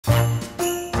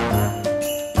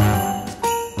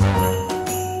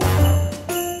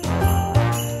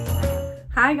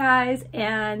Hi guys,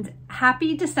 and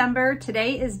happy December.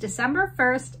 Today is December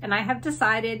 1st and I have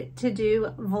decided to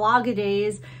do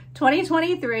Vlogidays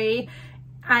 2023.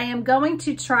 I am going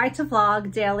to try to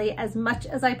vlog daily as much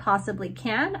as I possibly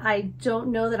can. I don't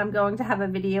know that I'm going to have a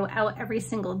video out every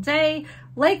single day,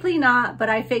 likely not, but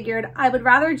I figured I would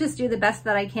rather just do the best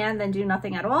that I can than do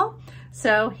nothing at all.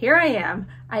 So here I am.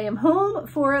 I am home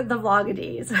for the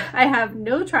Vlogidays. I have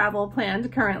no travel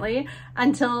planned currently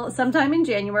until sometime in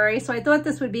January, so I thought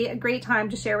this would be a great time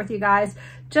to share with you guys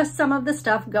just some of the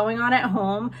stuff going on at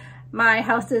home. My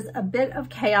house is a bit of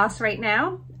chaos right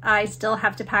now. I still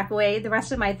have to pack away the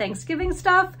rest of my Thanksgiving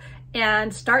stuff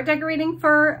and start decorating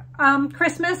for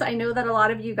Christmas. I know that a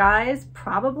lot of you guys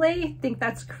probably think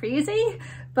that's crazy,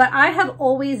 but I have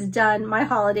always done my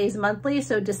holidays monthly,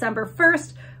 so December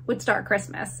 1st would start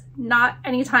Christmas, not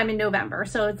anytime in November.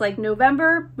 So it's like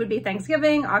November would be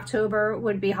Thanksgiving, October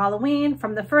would be Halloween,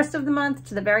 from the first of the month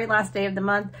to the very last day of the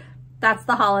month. That's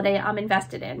the holiday I'm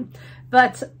invested in.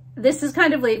 But this is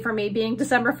kind of late for me, being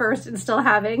December 1st and still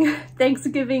having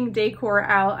Thanksgiving decor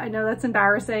out. I know that's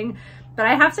embarrassing, but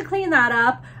I have to clean that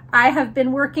up. I have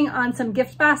been working on some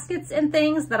gift baskets and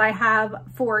things that I have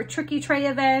for tricky tray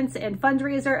events and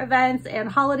fundraiser events and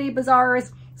holiday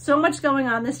bazaars. So much going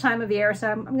on this time of year, so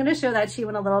I'm going to show that to you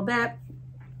in a little bit.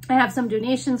 I have some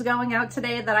donations going out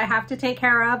today that I have to take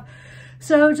care of.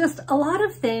 So just a lot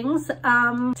of things.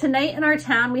 Tonight in our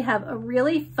town, we have a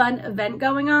really fun event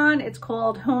going on. It's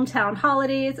called Hometown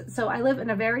Holidays. So I live in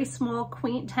a very small,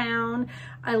 quaint town.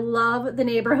 I love the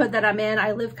neighborhood that I'm in.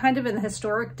 I live kind of in the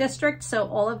historic district, so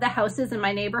all of the houses in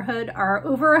my neighborhood are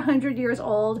over 100 years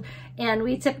old, and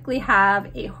we typically have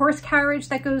a horse carriage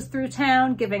that goes through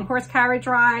town, giving horse carriage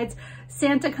rides.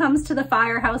 Santa comes to the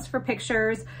firehouse for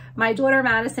pictures. My daughter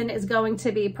Madison is going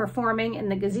to be performing in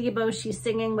the gazebo. She's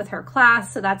singing with her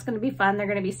class, so that's going to be fun. They're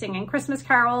going to be singing Christmas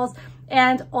carols,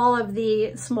 and all of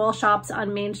the small shops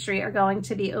on Main Street are going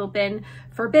to be open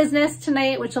for business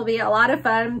tonight, which will be a lot of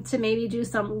fun to maybe do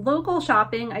some local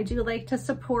shopping. I do like to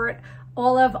support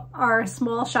all of our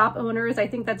small shop owners. I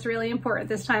think that's really important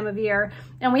this time of year.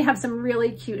 And we have some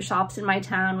really cute shops in my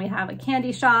town. We have a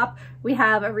candy shop, we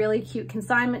have a really cute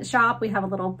consignment shop, we have a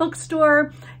little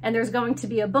bookstore, and there's going to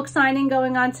be a book signing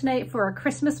going on tonight for a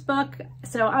Christmas book.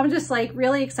 So I'm just like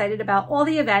really excited about all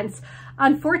the events.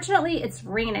 Unfortunately, it's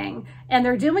raining and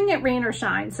they're doing it rain or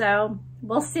shine. So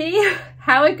we'll see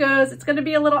how it goes. It's going to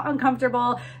be a little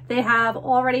uncomfortable. They have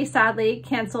already sadly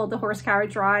canceled the horse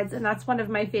carriage rides, and that's one of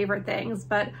my favorite things,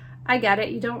 but I get it.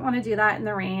 You don't want to do that in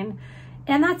the rain.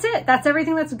 And that's it. That's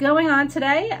everything that's going on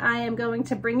today. I am going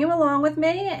to bring you along with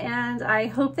me, and I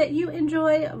hope that you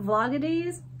enjoy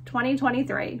Vlogidays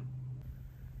 2023.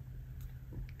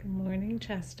 Good morning,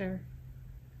 Chester.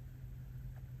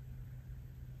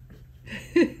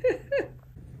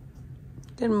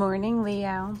 Good morning,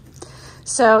 Leo.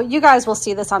 So you guys will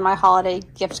see this on my holiday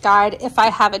gift guide if I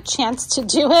have a chance to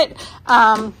do it.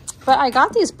 But I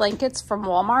got these blankets from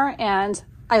Walmart, and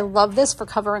I love this for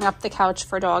covering up the couch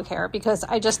for dog hair because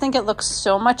I just think it looks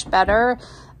so much better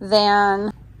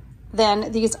than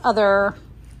these other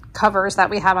covers that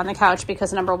we have on the couch,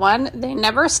 because number one, they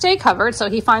never stay covered. So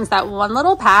he finds that one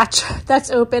little patch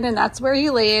that's open and that's where he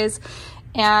lays,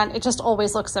 and it just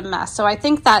always looks a mess. So I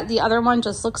think that the other one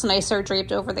just looks nicer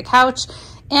draped over the couch,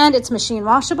 and it's machine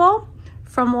washable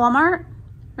from Walmart,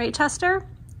 right, Chester?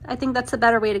 I think that's the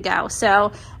better way to go.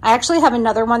 So I actually have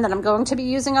another one that I'm going to be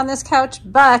using on this couch,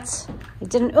 but I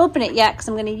didn't open it yet because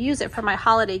I'm going to use it for my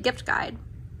holiday gift guide.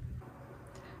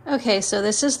 Okay, so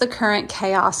this is the current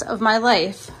chaos of my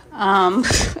life. I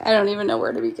don't even know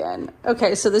where to begin.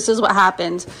 Okay, so this is what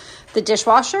happened. The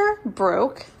dishwasher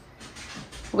broke.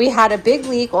 We had a big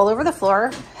leak all over the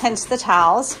floor, hence the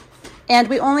towels. And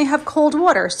we only have cold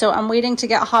water, so I'm waiting to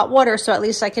get hot water so at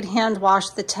least I could hand wash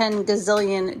the 10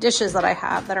 gazillion dishes that I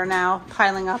have that are now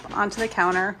piling up onto the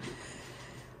counter.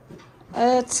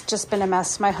 It's just been a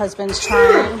mess. My husband's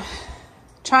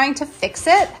trying to fix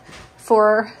it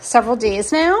for several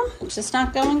days now. It's just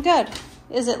not going good,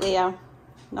 is it, Leo?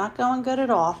 Not going good at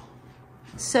all.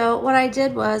 So what I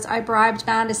did was I bribed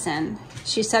Madison.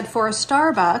 She said for a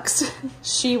Starbucks,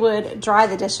 she would dry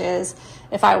the dishes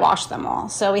if I wash them all.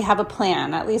 So we have a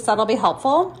plan. At least that'll be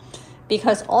helpful,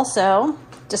 because also,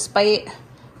 despite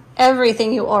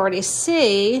everything you already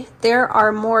see, there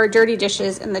are more dirty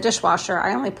dishes in the dishwasher.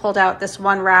 I only pulled out this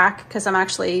one rack because I'm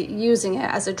actually using it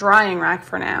as a drying rack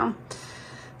for now.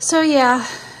 So yeah,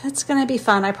 it's gonna be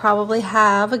fun. I probably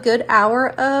have a good hour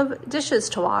of dishes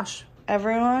to wash.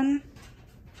 Everyone,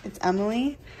 it's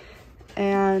Emily,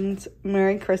 and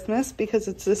Merry Christmas, because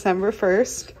it's December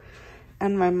 1st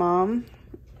and my mom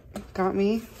got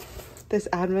me this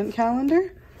advent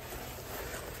calendar.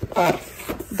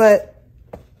 But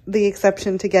the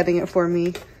exception to getting it for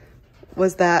me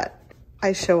was that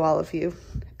I show all of you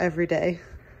every day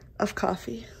of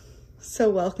coffee. So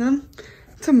welcome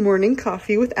to morning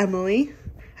coffee with Emily.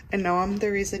 I know I'm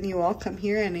the reason you all come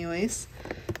here anyways.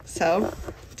 So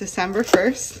December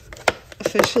 1st,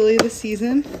 officially the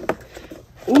season.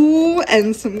 Ooh,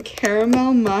 and some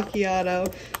caramel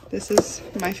macchiato. This is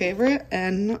my favorite,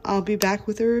 and I'll be back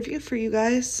with a review for you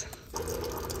guys.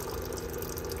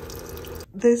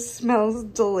 This smells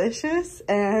delicious,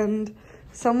 and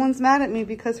someone's mad at me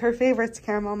because her favorite's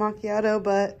caramel macchiato,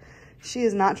 but she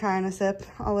is not trying to sip.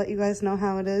 I'll let you guys know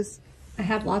how it is. I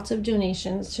have lots of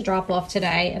donations to drop off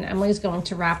today, and Emily's going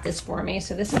to wrap this for me.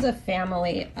 So this is a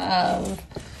family of,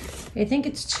 I think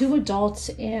it's 2 adults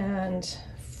and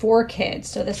 4 kids.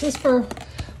 So this is for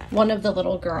one of the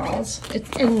little girls.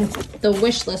 And the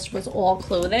wish list was all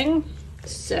clothing.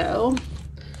 So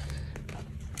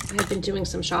I've been doing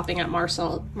some shopping at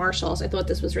Marshall's. I thought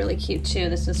this was really cute too.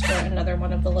 This is for another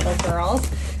one of the little girls.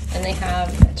 And they have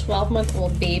a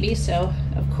 12-month-old baby. So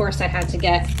of course I had to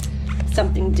get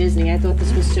something Disney. I thought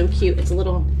this was so cute. It's a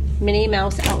little Minnie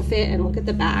Mouse outfit, and look at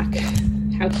the back.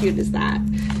 How cute is that?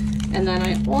 And then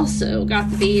I also got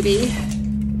the baby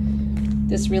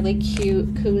this really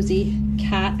cute, cozy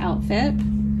cat outfit.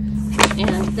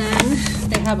 And then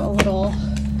they have a little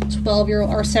 12-year-old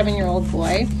or 7-year-old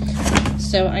boy.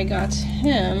 So I got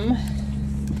him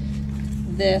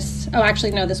this. Oh,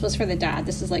 actually, no, this was for the dad.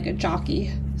 This is like a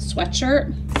jockey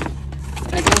sweatshirt.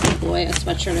 I got the boy a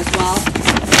sweatshirt as well.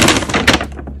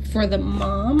 For the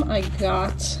mom, I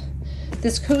got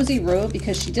this cozy robe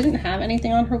because she didn't have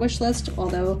anything on her wish list,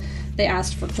 although they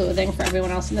asked for clothing for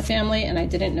everyone else in the family, and I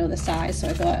didn't know the size, so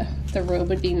I thought the robe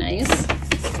would be nice.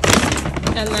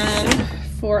 And then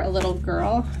for a little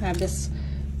girl, I have this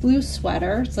blue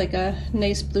sweater. It's like a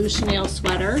nice blue chenille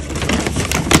sweater.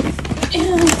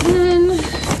 And then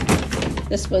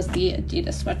this was the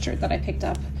Adidas sweatshirt that I picked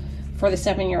up for the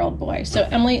 7-year-old boy. So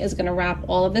Emily is going to wrap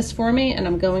all of this for me, and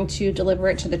I'm going to deliver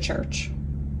it to the church.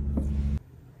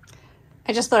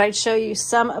 I just thought I'd show you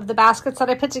some of the baskets that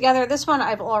I put together. This one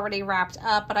I've already wrapped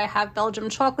up, but I have Belgium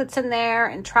chocolates in there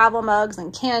and travel mugs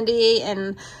and candy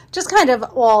and just kind of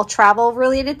all travel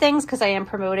related things because I am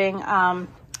promoting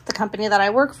the company that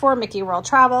I work for, Mickey World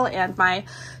Travel, and my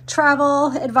travel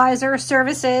advisor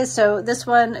services. So this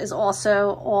one is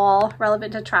also all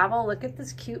relevant to travel. Look at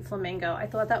this cute flamingo. I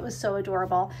thought that was so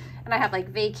adorable. And I have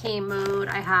like vacay mood.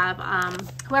 I have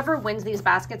whoever wins these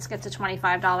baskets gets a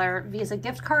 $25 Visa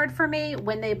gift card for me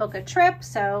when they book a trip.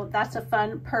 So that's a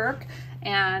fun perk.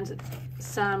 And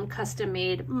some custom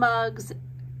made mugs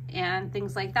and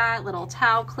things like that. Little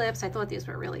towel clips. I thought these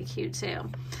were really cute too.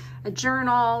 A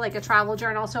journal, like a travel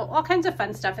journal. So all kinds of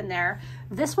fun stuff in there.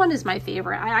 This one is my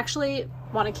favorite. I actually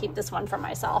want to keep this one for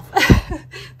myself.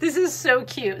 This is so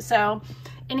cute. So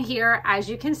in here, as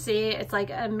you can see, it's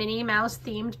like a Minnie Mouse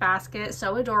themed basket.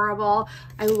 So adorable.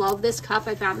 I love this cup.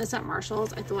 I found this at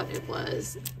Marshall's. I thought it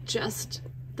was just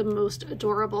the most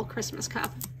adorable Christmas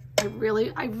cup. I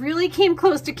really came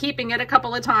close to keeping it a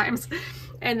couple of times.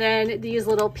 And then these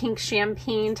little pink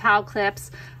champagne towel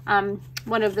clips.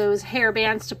 One of those hair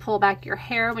bands to pull back your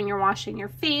hair when you're washing your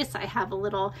face. I have a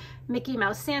little Mickey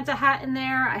Mouse Santa hat in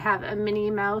there. I have a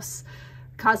Minnie Mouse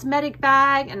cosmetic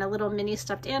bag and a little mini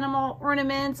stuffed animal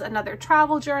ornaments, another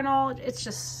travel journal. It's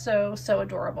just so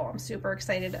adorable. I'm super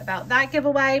excited about that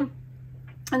giveaway.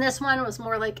 And this one was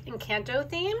more like Encanto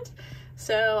themed.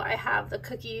 So I have the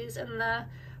cookies and the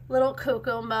little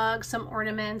cocoa mug, some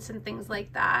ornaments and things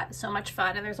like that. So much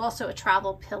fun. And there's also a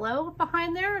travel pillow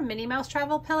behind there, a Minnie Mouse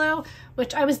travel pillow,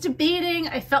 which I was debating.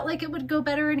 I felt like it would go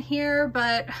better in here,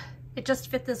 but it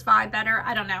just fit this vibe better.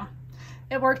 I don't know.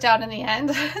 It worked out in the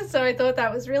end. So I thought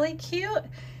that was really cute.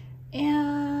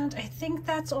 And I think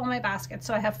that's all my baskets.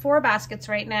 So I have 4 baskets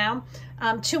right now.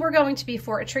 2 are going to be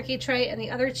for a tricky tray, and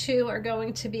the other 2 are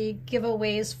going to be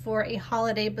giveaways for a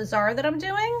holiday bazaar that I'm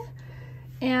doing.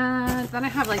 And then I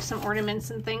have like some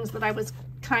ornaments and things that I was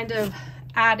kind of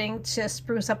adding to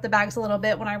spruce up the bags a little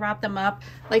bit when I wrap them up.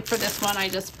 Like for this one, I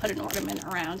just put an ornament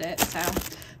around it. So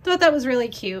thought that was really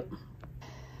cute.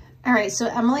 All right, so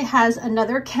Emily has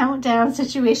another countdown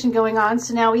situation going on.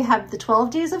 So now we have the 12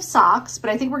 days of socks,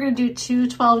 but I think we're gonna do 2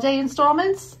 12-day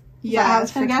installments. Yeah,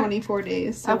 it's for 24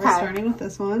 days. So okay. We're starting with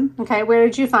this one. Okay, where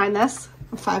did you find this?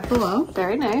 Five Below.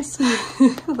 Very nice.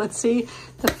 Let's see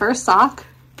the first sock.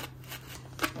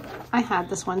 I had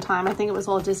this one time. I think it was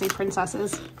all Disney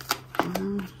princesses.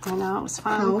 I know, it was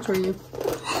fun. How old were you?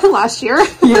 Last year.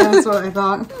 Yeah, that's what I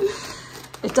thought.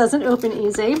 It doesn't open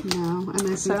easy. No, and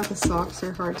I think the socks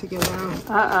are hard to get out.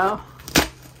 Uh-oh.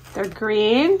 They're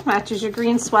green, matches your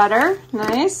green sweater.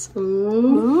 Nice.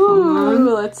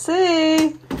 Ooh. Let's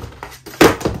see.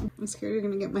 I'm scared you're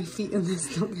gonna get my feet in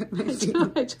this. Don't get my feet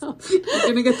in this. You're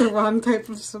gonna get the wrong type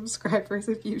of subscribers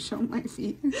if you show my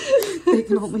feet. They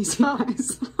can only see my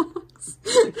socks.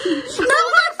 No,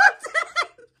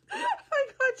 I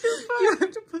got your foot. You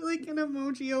have to put like an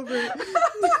emoji over it.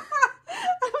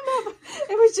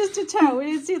 It was just a toe. We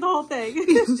didn't see the whole thing.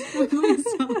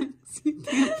 You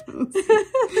can't post.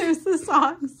 There's the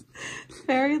socks.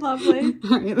 Very lovely.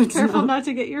 All right, let's Careful not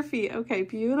to get your feet. Okay,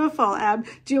 beautiful.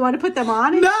 Do you want to put them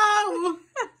on? No!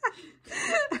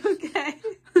 Okay.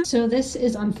 So this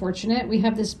is unfortunate. We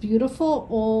have this beautiful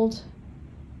old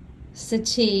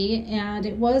settee, and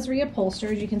it was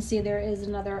reupholstered. You can see there is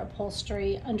another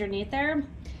upholstery underneath there.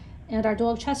 And our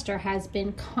dog Chester has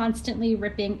been constantly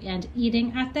ripping and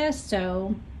eating at this,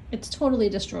 so it's totally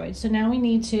destroyed. So now we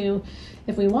need to,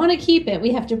 if we want to keep it,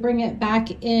 we have to bring it back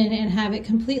in and have it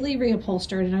completely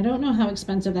reupholstered. And I don't know how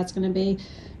expensive that's going to be.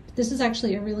 But this is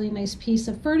actually a really nice piece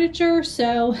of furniture.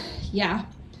 So yeah,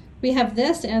 we have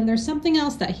this, and there's something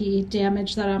else that he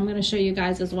damaged that I'm going to show you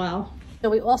guys as well. So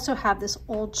we also have this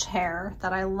old chair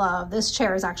that I love. This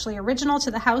chair is actually original to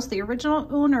the house. The original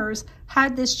owners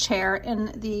had this chair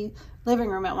in the living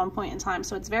room at one point in time,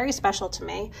 so it's very special to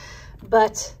me.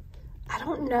 But I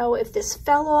don't know if this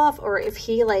fell off or if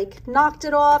he like knocked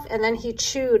it off and then he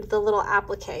chewed the little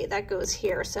applique that goes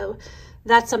here. So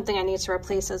that's something I need to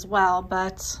replace as well.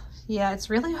 But yeah, it's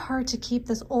really hard to keep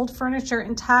this old furniture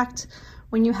intact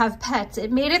when you have pets.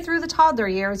 It made it through the toddler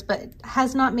years, but it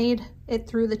has not made it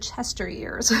through the Chester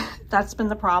years. That's been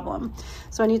the problem.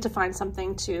 So I need to find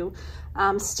something to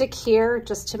stick here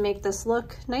just to make this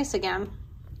look nice again.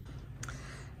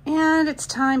 And it's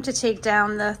time to take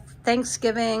down the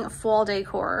Thanksgiving fall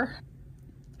decor.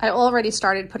 I already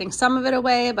started putting some of it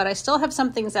away, but I still have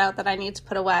some things out that I need to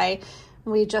put away.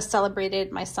 We just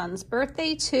celebrated my son's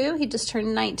birthday too. He just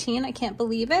turned 19, I can't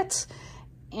believe it.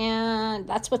 And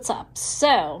that's what's up.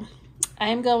 So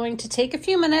I'm going to take a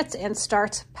few minutes and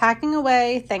start packing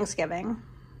away Thanksgiving.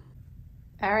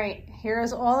 All right,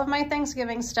 here's all of my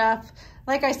Thanksgiving stuff.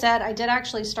 Like I said, I did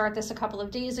actually start this a couple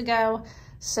of days ago,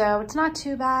 so it's not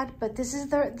too bad, but this is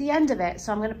the end of it.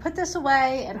 So I'm gonna put this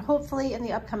away, and hopefully in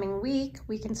the upcoming week,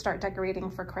 we can start decorating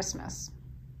for Christmas.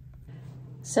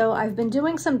 So I've been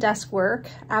doing some desk work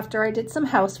after I did some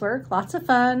housework, lots of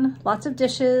fun, lots of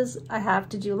dishes. I have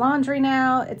to do laundry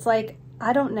now. It's like,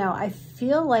 I don't know, I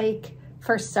feel like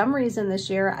for some reason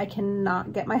this year, I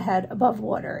cannot get my head above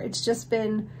water. It's just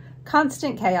been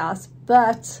constant chaos,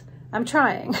 but I'm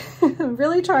trying. I'm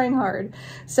really trying hard.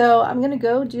 So I'm gonna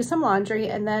go do some laundry,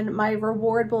 and then my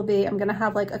reward will be I'm gonna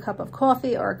have like a cup of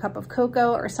coffee or a cup of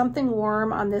cocoa or something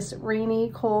warm on this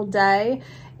rainy, cold day,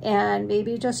 and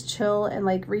maybe just chill and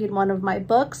like read one of my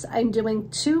books. I'm doing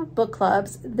 2 book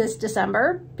clubs this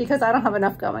December because I don't have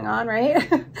enough going on,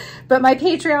 right? But my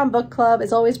Patreon book club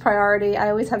is always priority.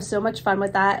 I always have so much fun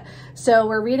with that. So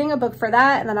we're reading a book for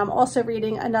that, and then I'm also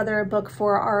reading another book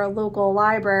for our local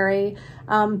library.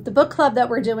 The book club that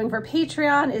we're doing for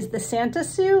Patreon is The Santa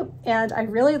Suit, and I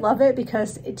really love it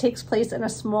because it takes place in a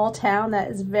small town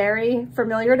that is very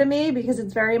familiar to me because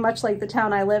it's very much like the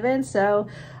town I live in. So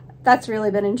that's really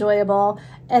been enjoyable.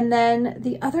 And then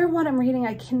the other one I'm reading,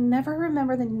 I can never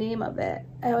remember the name of it.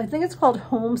 I think it's called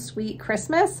Home Sweet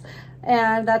Christmas,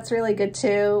 and that's really good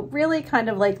too. Really kind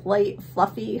of like light,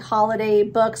 fluffy holiday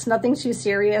books, nothing too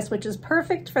serious, which is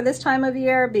perfect for this time of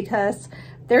year because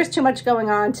there's too much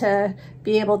going on to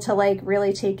be able to like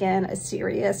really take in a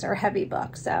serious or heavy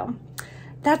book. So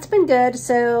that's been good.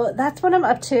 So that's what I'm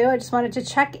up to. I just wanted to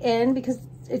check in because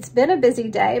it's been a busy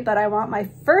day, but I want my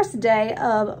first day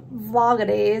of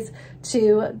Vlogidays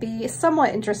to be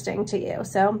somewhat interesting to you.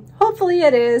 So hopefully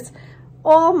it is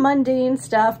all mundane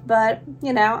stuff, but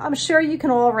you know, I'm sure you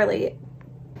can all relate.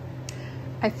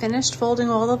 I finished folding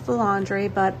all of the laundry,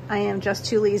 but I am just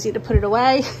too lazy to put it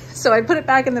away. So I put it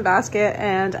back in the basket,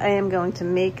 and I am going to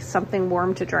make something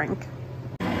warm to drink.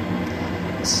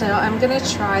 So I'm gonna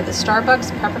try the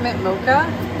Starbucks Peppermint Mocha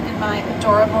in my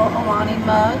adorable Alani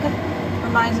mug.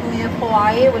 Reminds me of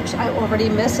Hawaii, which I already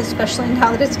miss, especially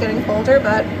now that it's getting colder,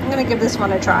 but I'm gonna give this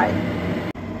one a try.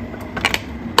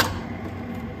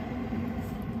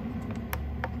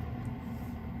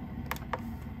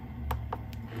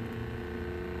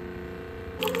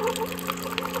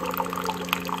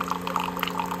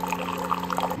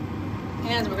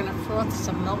 And we're gonna froth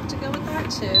some milk to go with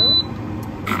that too.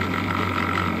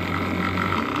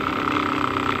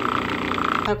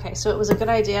 Okay, so it was a good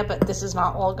idea, but this is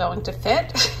not all going to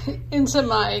fit into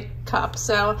my cup.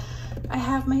 So I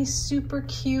have my super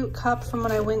cute cup from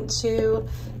when I went to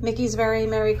Mickey's Very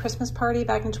Merry Christmas Party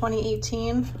back in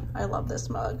 2018. I love this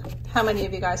mug. How many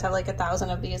of you guys have like 1,000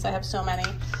 of these? I have so many.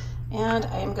 And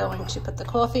I am going to put the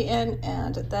coffee in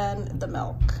and then the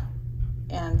milk.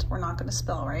 And we're not gonna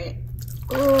spill, right?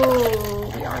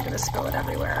 Oh, we are gonna spill it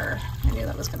everywhere. I knew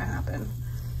that was gonna happen.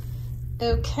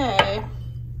 Okay,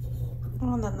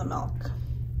 and then the milk.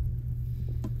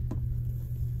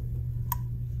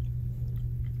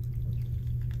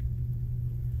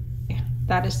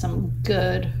 That is some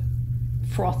good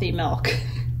frothy milk.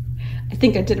 I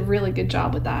think I did a really good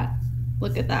job with that.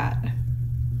 Look at that.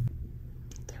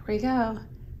 There we go.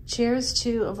 Cheers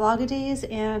to Vlogidays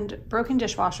and broken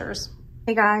dishwashers.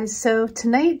 Hey guys, so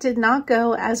tonight did not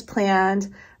go as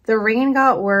planned. The rain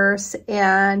got worse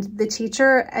and the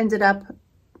teacher ended up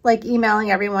like emailing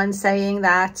everyone saying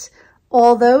that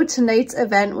although tonight's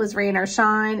event was rain or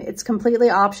shine, it's completely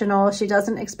optional. She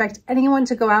doesn't expect anyone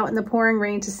to go out in the pouring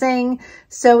rain to sing.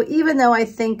 So even though I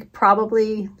think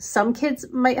probably some kids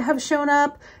might have shown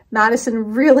up,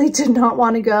 Madison really did not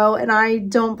want to go, and I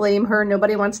don't blame her.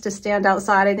 Nobody wants to stand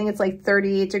outside. I think it's like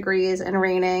 38 degrees and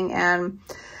raining, and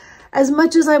as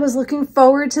much as I was looking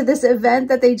forward to this event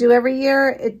that they do every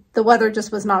year, the weather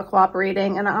just was not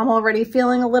cooperating, and I'm already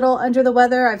feeling a little under the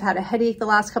weather. I've had a headache the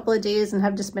last couple of days and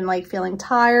have just been like feeling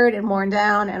tired and worn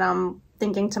down, and I'm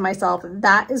thinking to myself,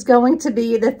 that is going to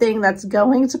be the thing that's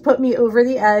going to put me over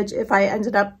the edge if I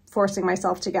ended up forcing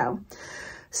myself to go.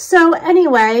 So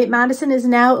anyway, Madison is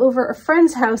now over a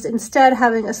friend's house instead,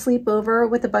 having a sleepover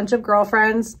with a bunch of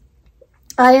girlfriends.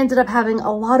 I ended up having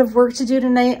a lot of work to do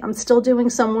tonight. I'm still doing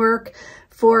some work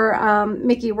for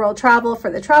Mickey World Travel,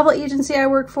 for the travel agency I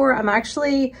work for. I'm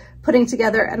actually putting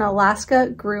together an Alaska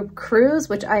group cruise,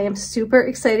 which I am super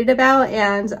excited about,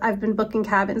 and I've been booking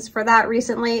cabins for that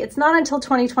recently. It's not until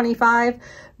 2025,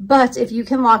 but if you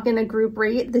can lock in a group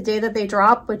rate the day that they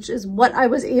drop, which is what I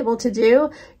was able to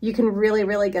do, you can really,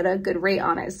 really get a good rate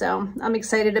on it. So I'm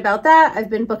excited about that.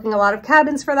 I've been booking a lot of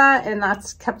cabins for that, and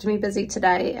that's kept me busy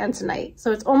today and tonight.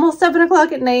 So it's almost 7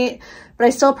 o'clock at night, but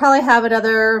I still probably have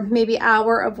another maybe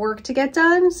hour of work to get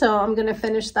done. So I'm gonna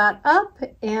finish that up,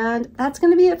 and that's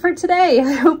gonna be it for today.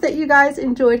 I hope that you guys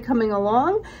enjoyed coming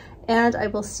along, and I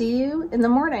will see you in the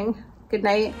morning. Good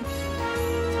night.